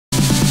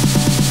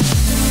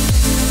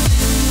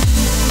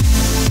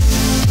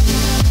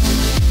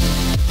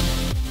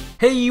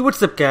Hey,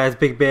 what's up guys,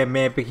 Big Bad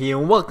Manpic here,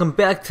 and welcome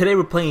back. Today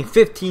we're playing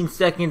 15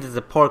 Seconds as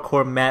a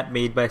parkour map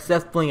made by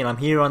SethBling, and I'm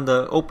here on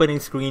the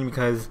opening screen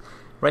because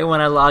right when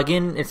I log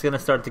in, it's gonna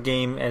start the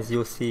game, as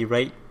you'll see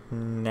right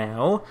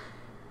now.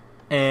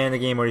 And the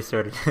game already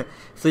started.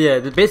 So yeah,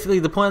 basically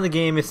the point of the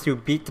game is to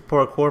beat the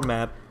parkour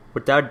map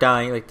without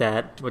dying like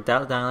that,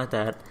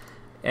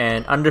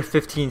 and under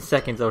 15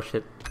 seconds. Oh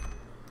shit.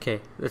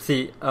 Okay, let's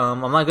see, I'm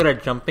not good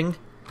at jumping.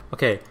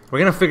 Okay, we're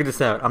gonna figure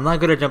this out. I'm not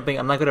good at jumping,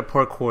 I'm not good at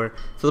parkour.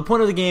 So the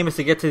point of the game is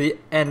to get to the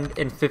end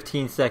in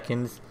 15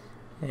 seconds.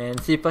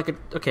 And see if I could...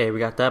 Okay, we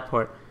got that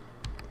part.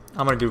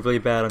 I'm gonna do really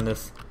bad on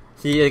this.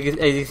 See,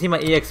 as you see my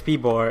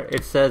EXP bar,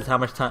 it says how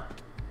much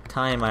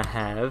time I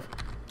have.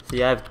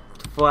 See, I have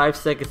 5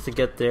 seconds to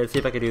get there. Let's see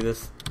if I can do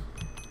this.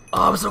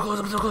 Oh, I'm so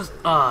close.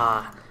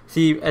 Ah.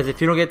 See, as if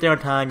you don't get there on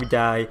time, you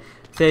die.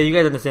 Say, you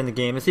guys understand the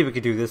game. Let's see if we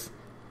can do this.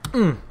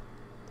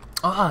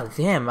 Ah,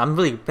 damn, I'm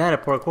really bad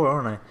at parkour,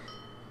 aren't I?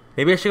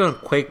 Maybe I should go on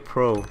Quake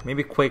Pro.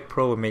 Maybe Quake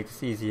Pro would make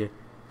this easier.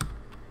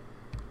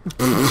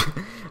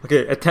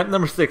 Okay, attempt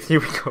number 6. Here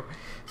we go.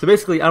 So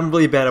basically, I'm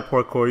really bad at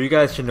parkour. You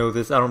guys should know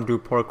this. I don't do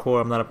parkour.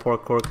 I'm not a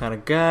parkour kind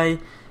of guy.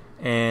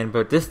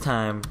 But this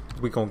time,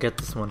 we gonna get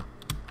this one.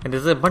 And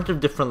there's a bunch of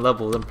different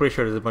levels. I'm pretty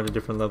sure there's a bunch of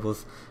different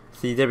levels.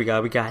 See, there we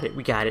go. We got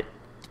it.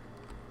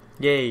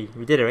 Yay,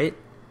 we did it, right?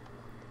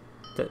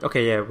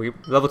 Okay, yeah.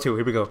 Level 2.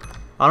 Here we go.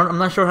 I'm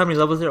not sure how many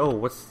levels there. Oh,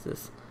 what's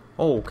this?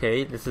 Oh,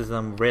 okay. This is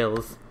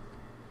rails.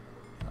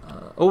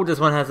 Oh, this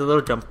one has a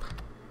little jump.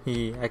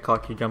 I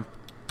caught you, jump.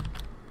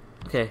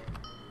 Okay.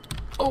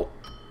 Oh.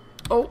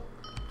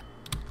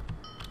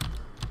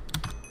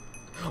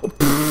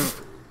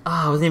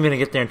 I wasn't even gonna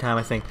get there in time,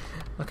 I think.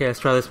 Okay, let's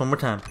try this one more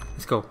time.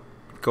 Let's go.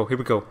 Here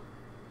we go.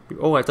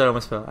 Oh, I thought I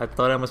almost fell.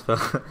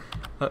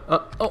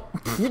 Oh.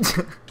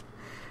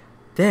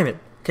 Damn it.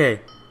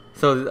 Okay.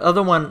 So the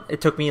other one, it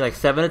took me like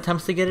 7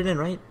 attempts to get it in,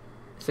 right?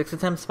 6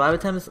 attempts, 5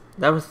 attempts?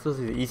 That was supposed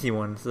to be the easy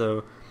one,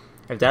 so...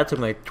 If that took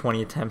me like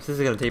 20 attempts, this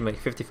is gonna take me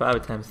like 55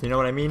 attempts. You know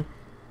what I mean?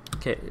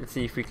 Okay, let's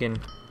see if we can...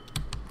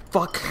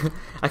 Fuck!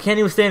 I can't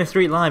even stay in a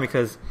straight line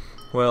because,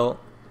 well,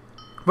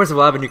 first of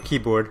all, I have a new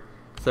keyboard,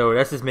 so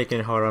that's just making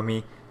it hard on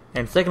me.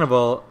 And second of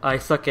all, I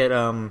suck at,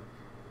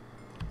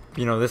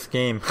 this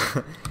game.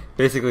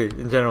 Basically,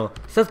 in general.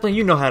 SethBling,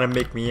 you know how to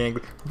make me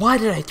angry. Why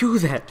did I do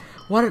that?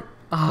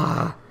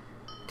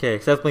 Okay,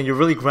 SethBling, you're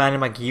really grinding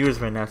my gears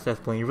right now,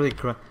 SethBling. You're really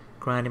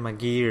grinding my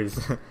gears.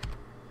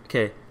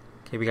 Okay,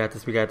 we got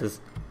this.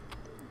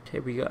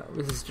 Okay,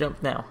 let's just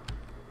jump now.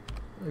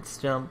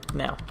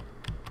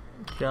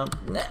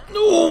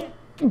 No!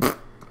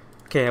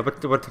 Okay,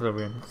 what level are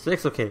we in?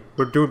 6? Okay,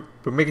 we're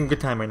making good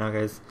time right now,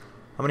 guys.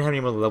 How many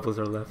more levels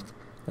are left?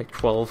 Like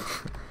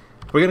 12.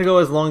 We're gonna go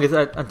as long as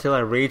until I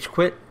rage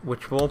quit,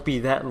 which won't be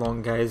that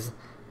long, guys.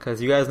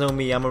 Cause you guys know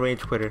me, I'm a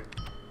rage quitter.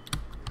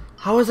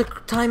 How is the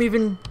time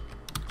even...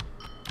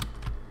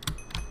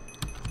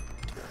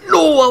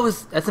 No,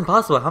 that's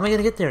impossible. How am I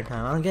gonna get there in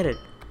time? I don't get it.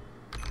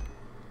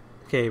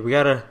 Okay, we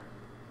gotta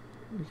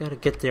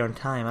get there on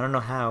time. I don't know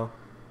how.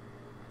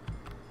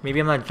 Maybe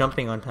I'm not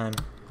jumping on time.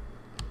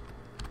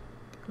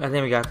 I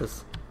think we got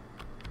this.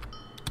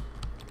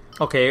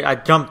 Okay, I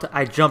jumped.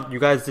 Did you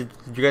guys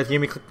hear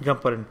me click the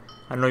jump button?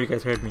 I know you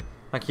guys heard me.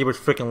 My keyboard's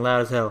freaking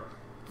loud as hell.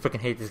 I freaking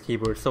hate this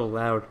keyboard. It's so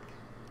loud.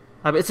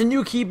 It's a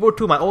new keyboard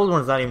too. My old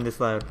one's not even this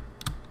loud.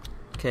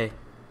 Okay,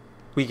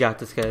 we got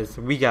this, guys.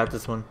 We got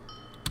this one.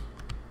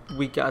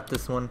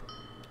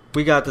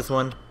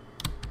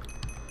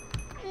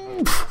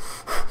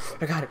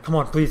 I got it. Come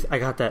on, please. I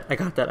got that.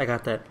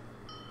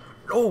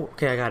 Oh,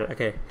 okay, I got it.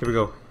 Okay, here we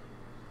go.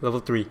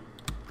 Level 3.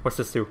 What's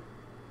this do?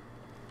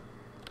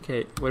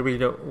 Okay, where do we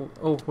go?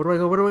 Oh, where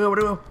do I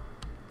go?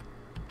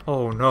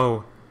 Oh,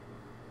 no.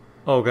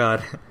 Oh,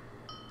 God.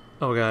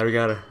 We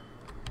gotta...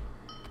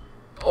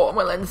 Oh,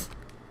 my lens.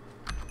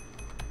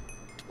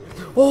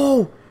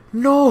 Oh,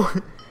 no.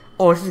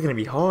 Oh, this is gonna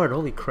be hard.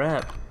 Holy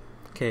crap.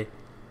 Okay,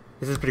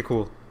 this is pretty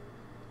cool.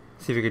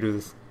 Let's see if we can do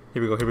this.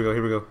 Here we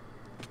go.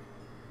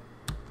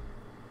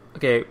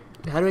 Okay,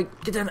 how do I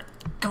get down?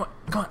 Come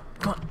on.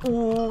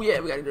 Ooh,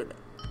 yeah, we gotta do it.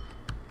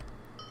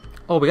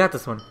 Oh, we got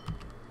this one.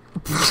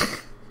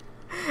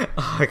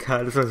 Oh my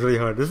god, this one's really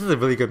hard. This is a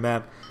really good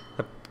map.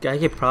 I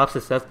give props to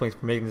SethBling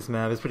for making this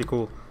map. It's pretty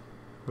cool.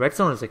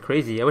 Redstone is like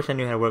crazy. I wish I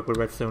knew how to work with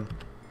redstone.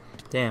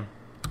 Damn.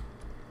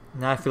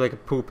 Now I feel like a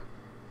poop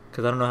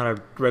because I don't know how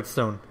to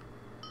redstone.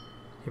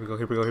 Here we go.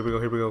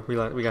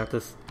 We got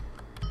this.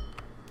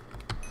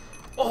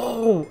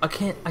 Oh, I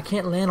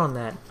can't land on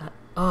that.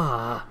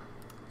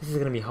 This is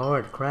gonna be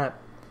hard. Crap.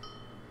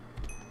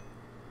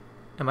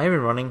 Am I even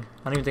running?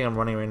 I don't even think I'm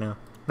running right now.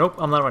 Nope,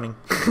 I'm not running.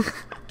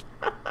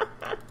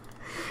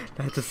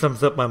 That just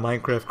sums up my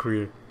Minecraft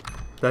career.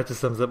 Right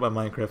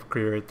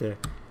there.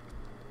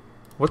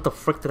 What the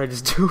frick did I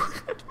just do?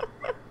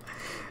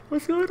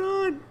 What's going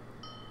on?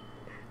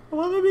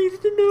 Why am I being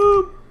such a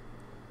noob?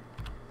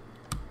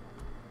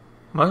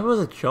 Am I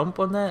supposed to jump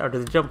on that, or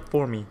does it jump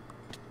for me?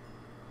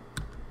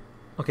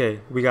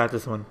 Okay, we got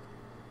this one.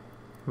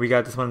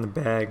 in the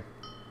bag.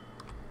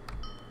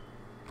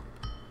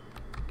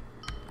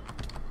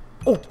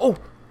 Oh, oh,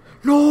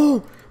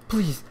 no!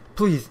 Please,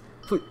 please,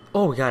 please.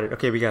 Oh, we got it.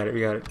 Okay, we got it.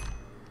 We got it.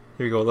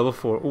 Here we go. Level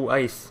 4. Ooh,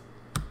 ice.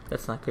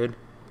 That's not good.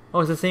 Oh,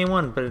 it's the same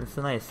one, but it's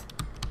an ice.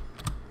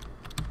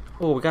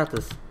 Oh, we got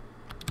this.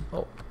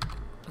 Oh,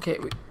 okay.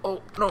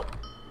 Oh, no,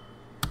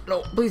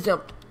 no! Please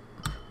jump.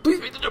 Please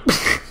make the jump.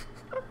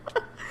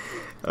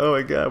 Oh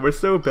my god, we're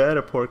so bad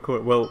at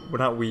parkour. Well, we're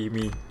not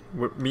me.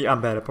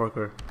 I'm bad at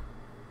parkour.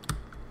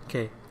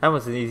 Okay, that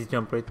was an easy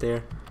jump right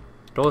there.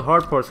 The whole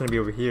hard part's gonna be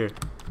over here.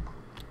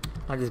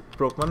 I just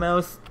broke my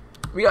mouse.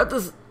 We got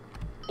this.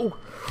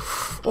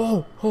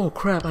 Oh, oh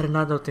crap! I did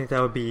not think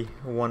that would be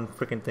one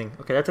freaking thing.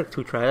 Okay, that took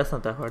 2 tries. That's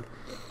not that hard.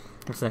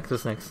 What's next?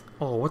 What's next?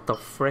 Oh, what the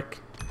frick?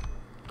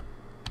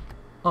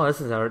 Oh, this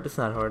is hard. This is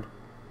not hard.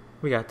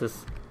 We got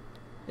this.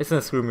 It's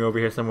gonna screw me over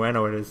here somewhere. I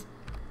know it is.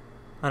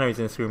 I know he's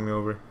gonna screw me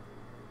over.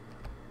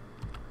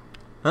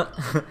 Huh?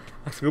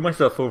 I screwed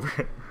myself over.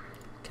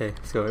 Okay,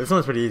 let's go. This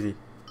one's pretty easy.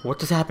 What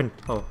just happened?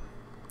 Oh,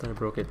 thought I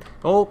broke it.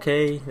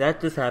 Okay, that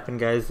just happened,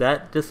 guys.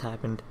 That just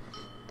happened.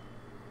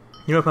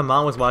 You know, if my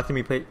mom was watching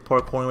me play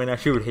parkour right now,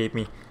 she would hate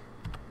me.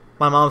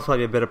 My mom's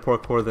probably a better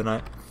parkour than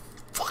I.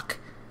 Fuck.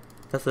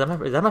 Is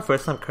that my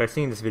first time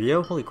cursing in this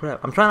video? Holy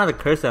crap! I'm trying not to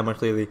curse that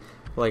much lately.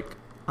 Like,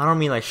 I don't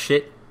mean like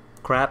shit,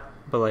 crap,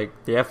 but like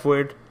the F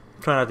word.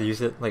 I'm trying not to use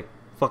it. Like,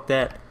 fuck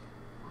that.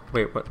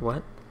 Wait, what?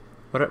 What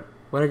did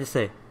I just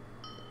say?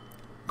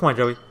 Come on,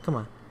 Joey. Come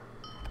on.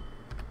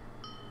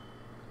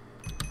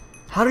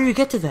 How do you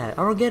get to that?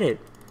 I don't get it.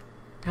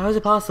 How is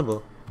it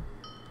possible?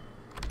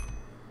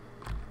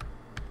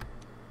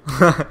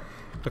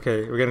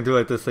 Okay, we're gonna do it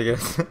like this, I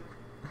guess.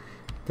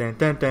 Dun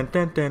dun dun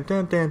dun dun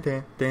dun dun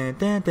dun dun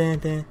dun dun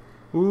dun.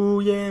 Ooh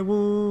yeah,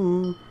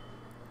 woo.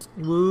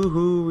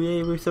 Woohoo,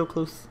 yeah, we're so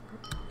close.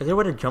 Is there a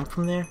way to jump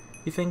from there,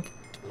 you think?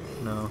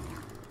 No.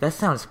 That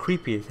sounds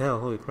creepy as hell,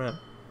 holy crap.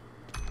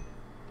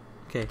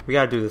 Okay, we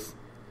gotta do this.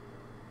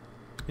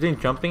 You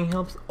think jumping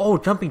helps? Oh,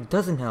 jumping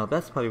doesn't help.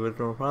 That's probably what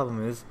the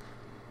problem is.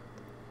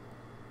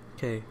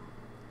 Okay.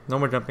 No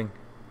more jumping.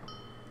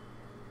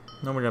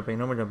 No more jumping,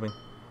 no more jumping.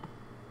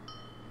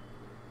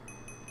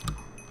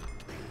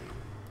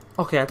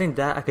 Okay, I think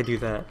that I could do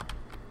that.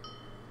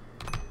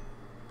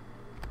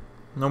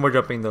 No more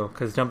jumping though,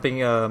 because jumping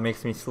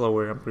makes me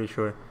slower, I'm pretty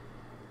sure.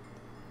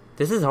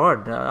 This is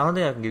hard. I don't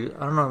think I can do.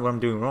 I don't know what I'm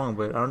doing wrong,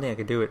 but I don't think I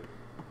can do it.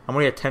 I'm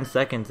only at 10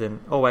 seconds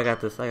and oh, I got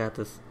this. I got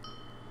this.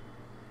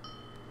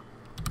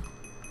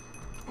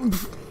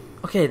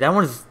 Okay, that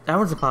one's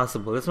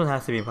impossible. This one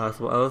has to be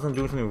impossible. Unless I'm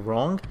doing something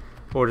wrong,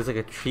 or there's like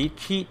a cheat?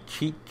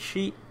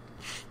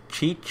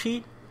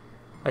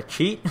 A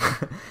cheat?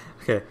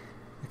 Okay,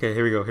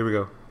 here we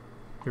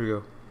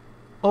go.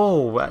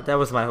 Oh, that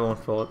was my own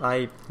fault.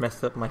 I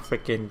messed up my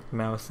freaking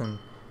mouse and.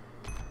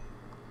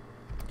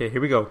 Okay,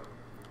 here we go.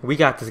 We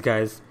got this,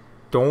 guys.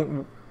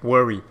 Don't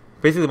worry.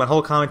 Basically, my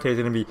whole commentary is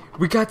gonna be,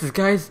 "We got this,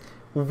 guys.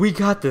 We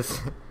got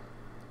this."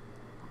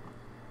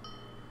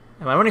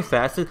 Am I running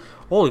faster?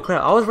 Holy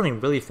crap, I was running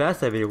really fast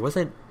that video. Was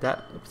I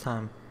that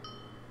time?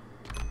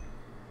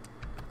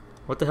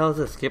 What the hell is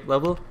this? Skip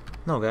level?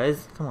 No,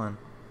 guys, come on.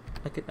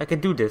 I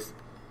could do this.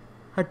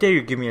 How dare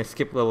you give me a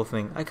skip level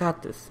thing? I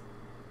got this.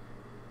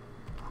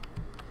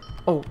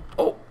 Oh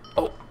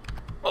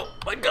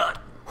my god.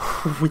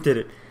 We did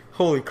it.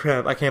 Holy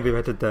crap, I can't believe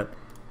I did that.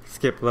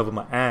 Skip level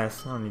my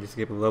ass. I don't need to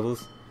skip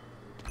levels.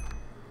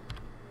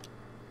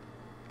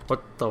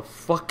 What the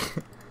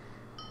fuck?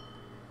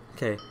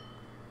 Okay.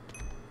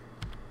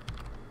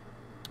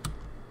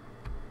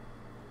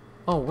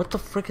 Oh, what the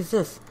frick is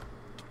this?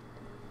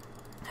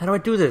 How do I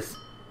do this?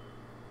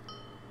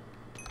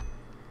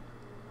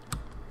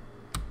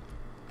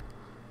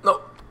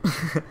 No!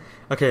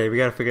 Okay, we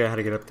gotta figure out how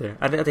to get up there.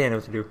 I think I know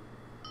what to do.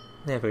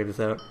 I think I figured this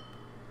out.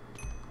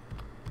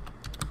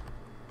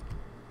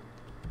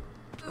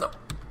 No!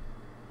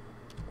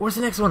 Where's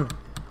the next one?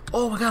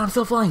 Oh my god, I'm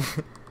still flying!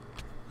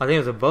 I think it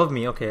was above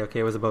me. Okay,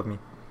 it was above me.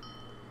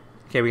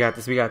 Okay, we got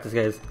this,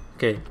 guys.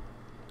 Okay.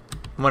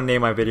 I'm gonna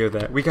name my video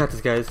that. We got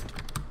this, guys.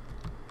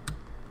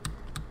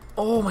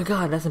 Oh my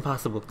god, that's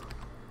impossible.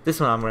 This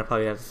one I'm gonna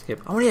probably have to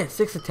skip. I only had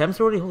 6 attempts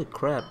already? Holy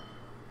crap.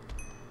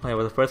 Oh yeah,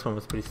 well the first one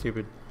was pretty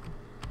stupid.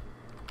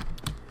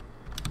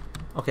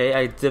 Okay,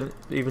 I didn't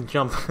even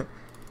jump.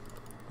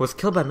 Was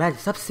killed by magic.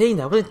 Stop saying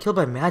that. I wasn't killed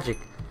by magic.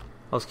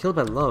 I was killed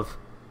by love.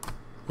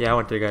 Yeah, I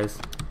went there, guys.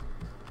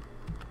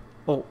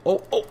 Oh.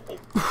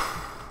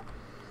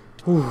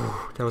 Whew,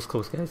 that was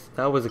close, guys.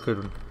 That was a good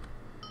one.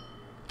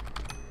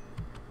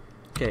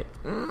 Okay.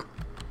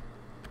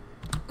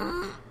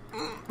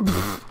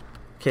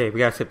 Okay, we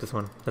gotta skip this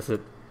one. That's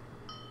it.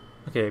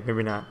 Okay,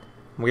 maybe not.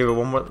 I'm gonna give it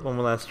one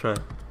more last try.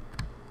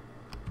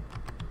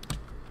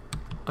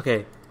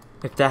 Okay,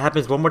 if that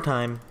happens one more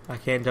time, I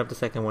can't jump the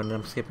second one, and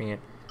I'm skipping it.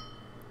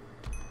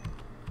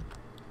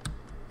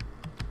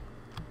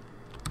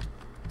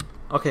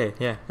 Okay,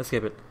 yeah, let's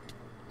skip it.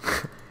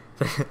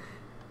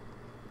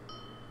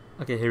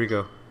 Okay, here we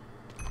go.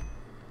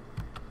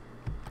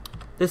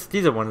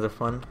 These are ones that are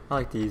fun. I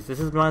like these. This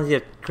reminds me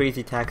of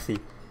Crazy Taxi.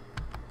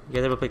 You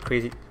guys ever play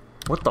Crazy?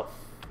 What the?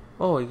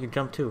 Oh, you can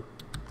jump too.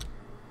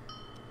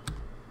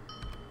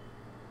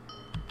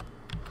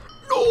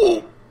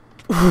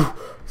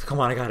 come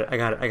on, I got it.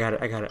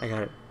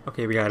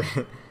 Okay, we got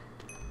it.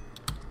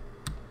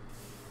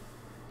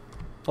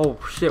 Oh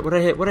shit, what I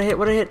hit? Where'd I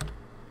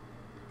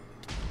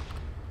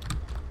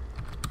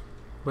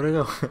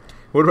go?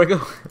 Where do I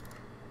go?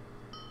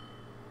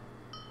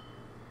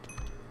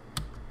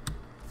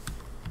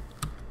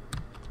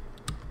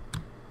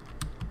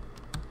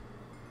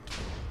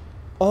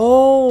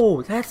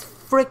 Oh, that's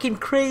freaking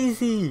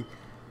crazy!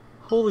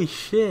 Holy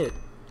shit.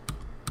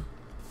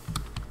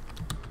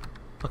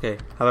 Okay,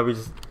 how about we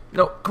just...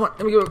 No, come on,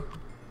 let me go.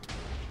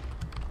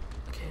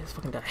 Okay, let's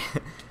fucking die.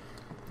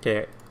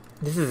 Okay,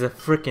 this is a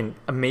freaking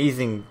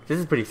amazing... This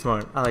is pretty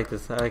smart. I like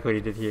this. I like what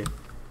he did here.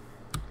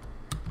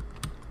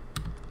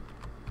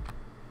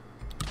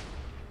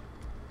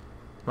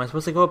 Am I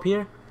supposed to go up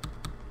here?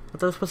 I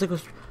thought I was supposed to go...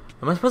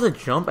 Am I supposed to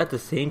jump at the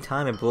same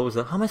time it blows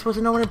up? How am I supposed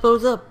to know when it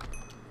blows up?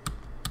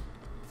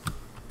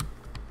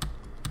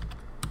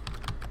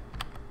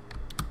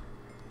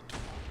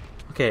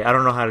 Okay, I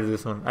don't know how to do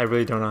this one. I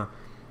really don't know.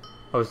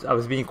 I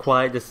was being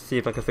quiet just to see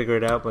if I could figure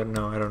it out, but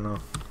no, I don't know.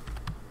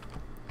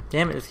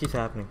 Damn it, this keeps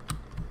happening.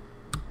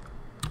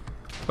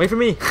 Wait for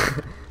me!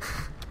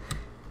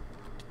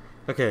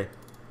 Okay.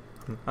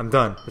 I'm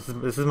done.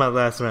 This is my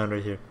last round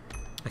right here.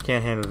 I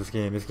can't handle this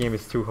game. This game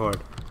is too hard.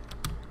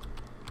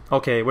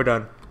 Okay, we're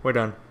done. We're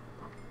done.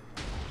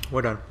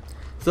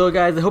 So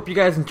guys, I hope you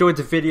guys enjoyed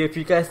the video. If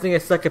you guys think I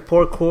suck at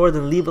parkour,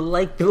 then leave a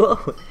like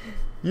below.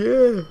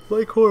 Yeah,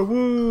 parkour,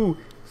 woo!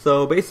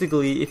 So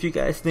basically, if you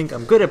guys think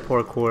I'm good at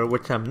parkour,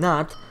 which I'm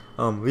not,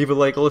 leave a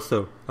like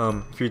also.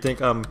 If you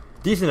think I'm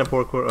decent at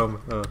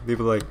parkour, leave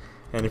a like.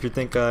 And if you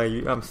think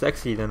I'm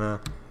sexy, then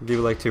leave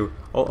a like too.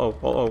 Oh,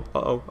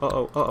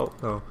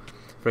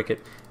 frick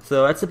it.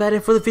 So that's about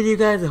it for the video,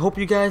 guys. I hope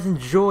you guys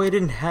enjoyed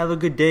it and have a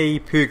good day,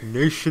 Pig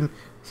Nation.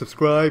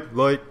 Subscribe,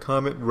 like,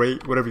 comment,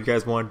 rate, whatever you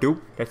guys want to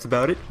do. That's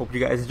about it. Hope you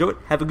guys enjoyed.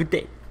 Have a good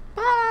day.